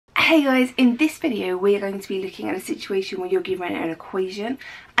Hey guys, in this video we are going to be looking at a situation where you're given an equation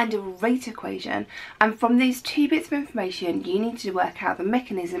and a rate equation, and from these two bits of information you need to work out the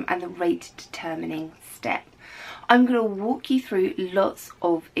mechanism and the rate determining step. I'm going to walk you through lots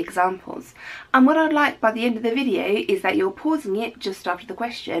of examples, and what I'd like by the end of the video is that you're pausing it just after the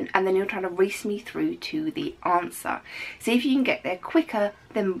question and then you're trying to race me through to the answer. See if you can get there quicker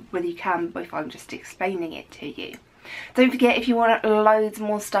than whether you can if I'm just explaining it to you. Don't forget, if you want loads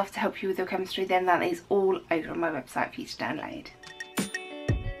more stuff to help you with your chemistry, then that is all over on my website for you to download.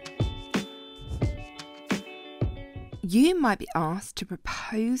 You might be asked to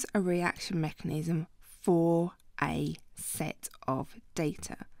propose a reaction mechanism for a set of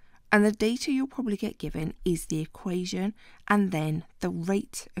data, and the data you'll probably get given is the equation and then the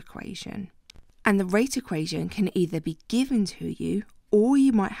rate equation. And the rate equation can either be given to you, or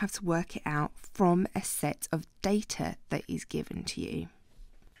you might have to work it out from a set of data that is given to you.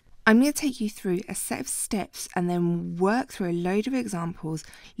 I'm going to take you through a set of steps and then work through a load of examples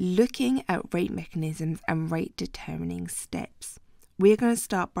looking at rate mechanisms and rate determining steps. We're going to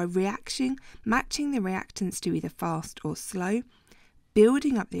start by matching the reactants to either fast or slow,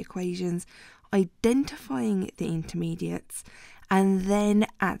 building up the equations, identifying the intermediates, and then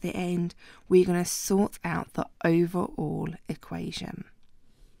at the end we're going to sort out the overall equation.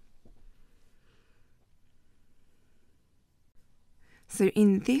 So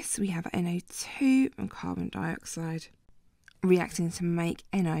in this we have NO2 and carbon dioxide reacting to make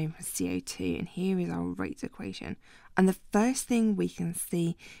NO CO2, and here is our rate equation. And the first thing we can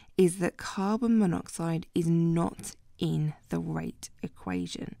see is that carbon monoxide is not in the rate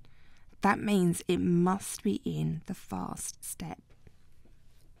equation. That means it must be in the fast step.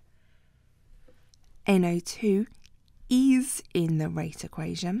 NO2 is in the rate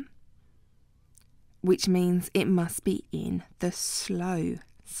equation, which means it must be in the slow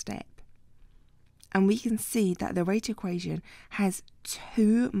step. And we can see that the rate equation has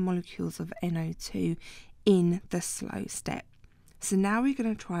 2 molecules of NO2 in the slow step. So now we're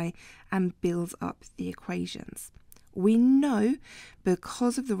going to try and build up the equations. We know,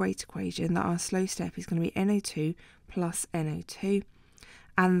 because of the rate equation, that our slow step is going to be NO2 plus NO2,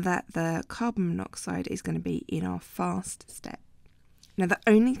 and that the carbon monoxide is going to be in our fast step. Now, the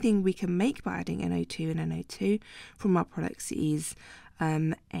only thing we can make by adding NO2 and NO2 from our products is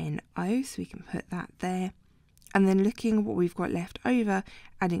NO, so we can put that there. And then looking at what we've got left over,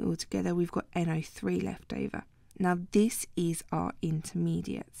 adding it all together, we've got NO3 left over. Now, this is our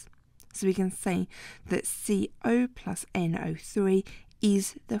intermediates. So we can say that CO plus NO3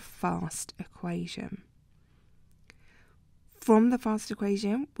 is the fast equation. From the fast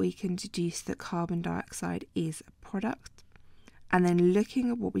equation, we can deduce that carbon dioxide is a product. And then looking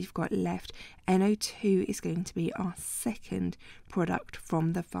at what we've got left, NO2 is going to be our second product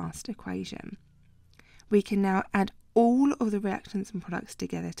from the fast equation. We can now add all of the reactants and products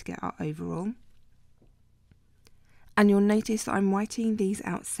together to get our overall. And you'll notice that I'm writing these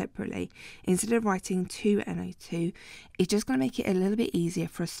out separately. Instead of writing 2NO2, it's just going to make it a little bit easier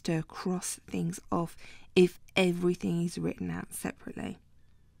for us to cross things off if everything is written out separately.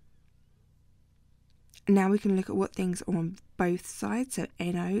 Now we can look at what things are on both sides. So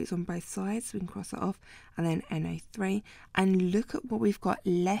NO is on both sides, so we can cross it off, and then NO3, and look at what we've got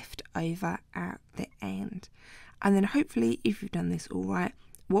left over at the end. And then hopefully, if you've done this all right,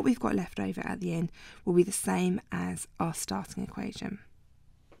 what we've got left over at the end will be the same as our starting equation.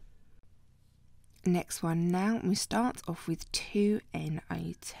 Next one, now we start off with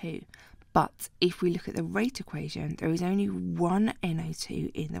 2NO2. But if we look at the rate equation, there is only one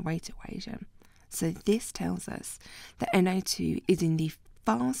NO2 in the rate equation. So this tells us that NO2 is in the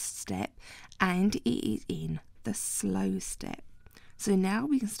fast step and it is in the slow step. So now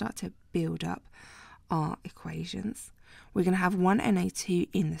we can start to build up our equations. We're going to have one NO2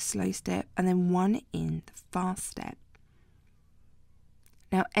 in the slow step and then one in the fast step.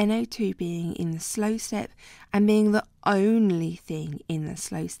 Now, NO2 being in the slow step and being the only thing in the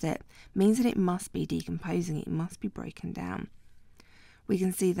slow step means that it must be decomposing, it must be broken down. We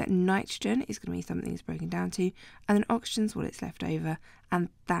can see that nitrogen is going to be something it's broken down to, and then oxygen's what it's left over, and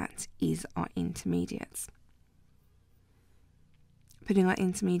that is our intermediates. Putting our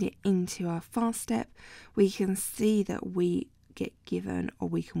intermediate into our fast step, we can see that we get given, or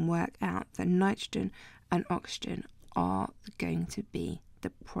we can work out that nitrogen and oxygen are going to be the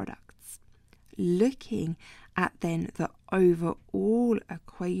products. Looking at then the overall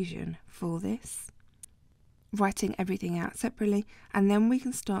equation for this, writing everything out separately, and then we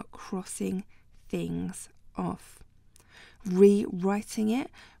can start crossing things off. rewriting it,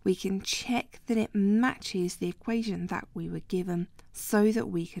 we can check that it matches the equation that we were given so that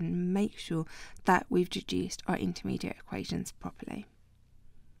we can make sure that we've deduced our intermediate equations properly.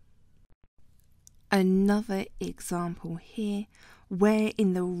 Another example here, where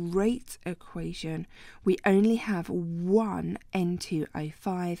in the rate equation we only have one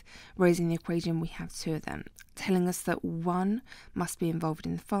N2O5, whereas in the equation we have two of them, telling us that one must be involved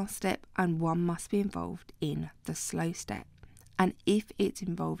in the fast step and one must be involved in the slow step. And if it's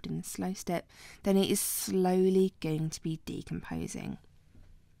involved in the slow step, then it is slowly going to be decomposing.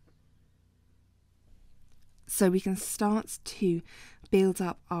 So we can start to build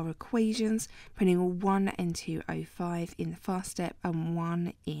up our equations, putting one N2O5 in the fast step and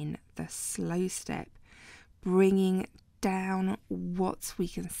one in the slow step, bringing down what we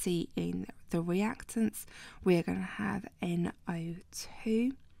can see in the reactants. We're going to have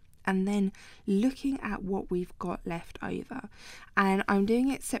NO2, and then looking at what we've got left over. And I'm doing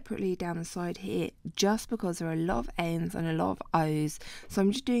it separately down the side here just because there are a lot of N's and a lot of O's, so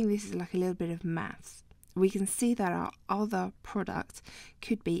I'm just doing this as like a little bit of maths. We can see that our other product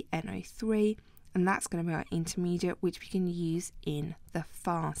could be NO3, and that's going to be our intermediate, which we can use in the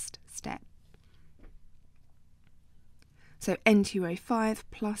fast step. So N2O5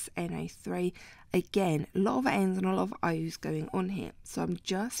 plus NO3, again, a lot of N's and a lot of O's going on here. So I'm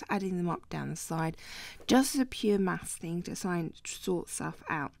just adding them up down the side, just as a pure maths thing to try and sort stuff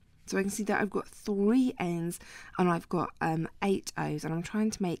out. So I can see that I've got 3 N's and I've got 8 O's, and I'm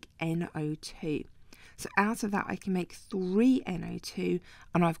trying to make NO2. So out of that I can make 3 NO2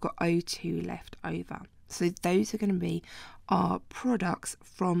 and I've got O2 left over. So those are going to be our products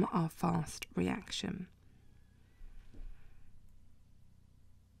from our fast reaction.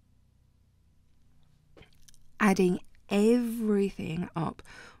 Adding everything up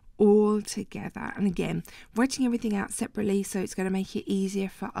all together, and again writing everything out separately, so it's going to make it easier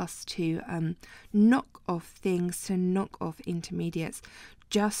for us to knock off things, to knock off intermediates,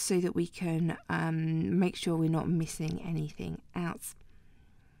 just so that we can make sure we're not missing anything out.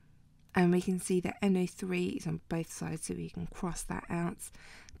 And we can see that NO3 is on both sides, so we can cross that out.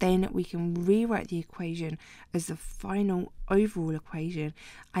 Then we can rewrite the equation as the final overall equation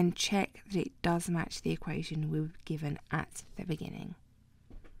and check that it does match the equation we were given at the beginning.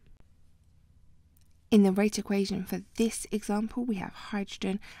 In the rate equation for this example, we have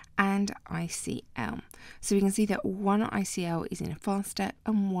hydrogen and ICl. So we can see that one ICl is in a fast step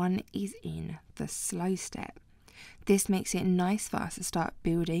and one is in the slow step. This makes it nice for us to start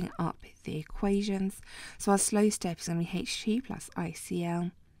building up the equations. So our slow step is going to be H2 plus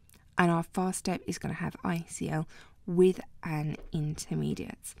ICl, and our fast step is going to have ICl with an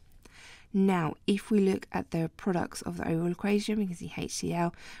intermediate. Now, if we look at the products of the overall equation, we can see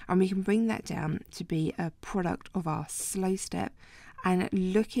HCl, and we can bring that down to be a product of our slow step. And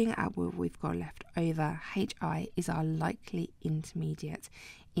looking at what we've got left over, HI is our likely intermediate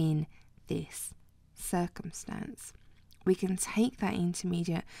in this circumstance. We can take that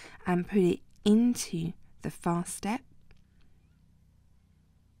intermediate and put it into the fast step,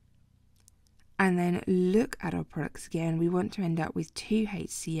 and then look at our products again. We want to end up with 2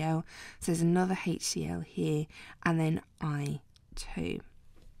 HCl, so there's another HCl here, and then I2.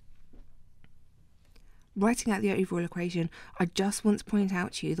 Writing out the overall equation, I just want to point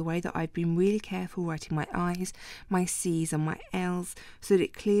out to you the way that I've been really careful writing my I's, my C's and my L's, so that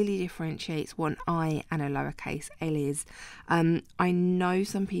it clearly differentiates what an I and a lowercase l is. I know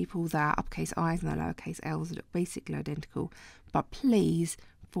some people that uppercase I's and their lowercase l's look basically identical, but please,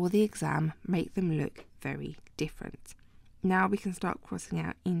 for the exam, make them look very different. Now we can start crossing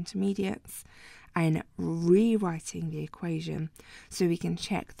out intermediates and rewriting the equation so we can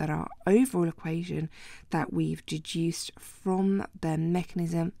check that our overall equation that we've deduced from the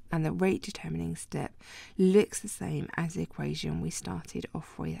mechanism and the rate determining step looks the same as the equation we started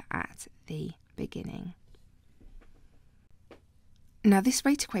off with at the beginning. Now this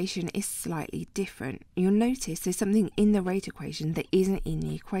rate equation is slightly different. You'll notice there's something in the rate equation that isn't in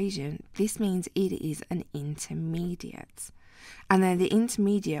the equation. This means it is an intermediate. And then the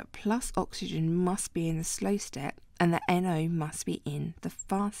intermediate plus oxygen must be in the slow step and the NO must be in the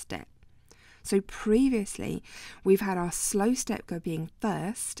fast step. So previously we've had our slow step go being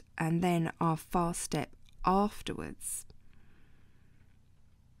first and then our fast step afterwards.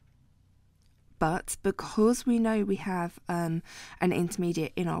 But because we know we have an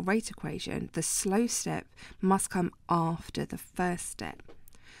intermediate in our rate equation, the slow step must come after the first step.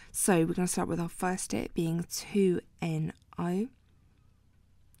 So we're going to start with our first step being 2NO.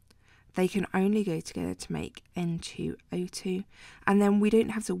 they can only go together to make N2O2, and then we don't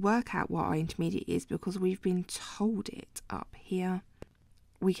have to work out what our intermediate is because we've been told it up here.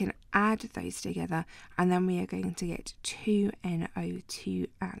 We can add those together, and then we are going to get 2NO2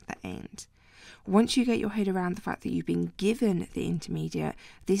 at the end. Once you get your head around the fact that you've been given the intermediate,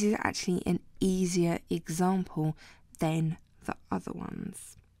 this is actually an easier example than the other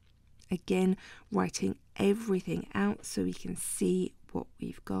ones. Again, writing everything out so we can see what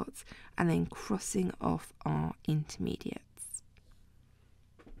we've got, and then crossing off our intermediates.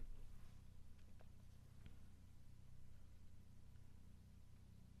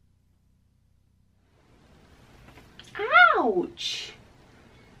 Ouch!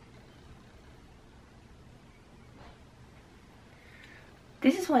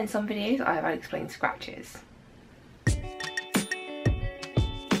 This is why in some videos I have unexplained scratches.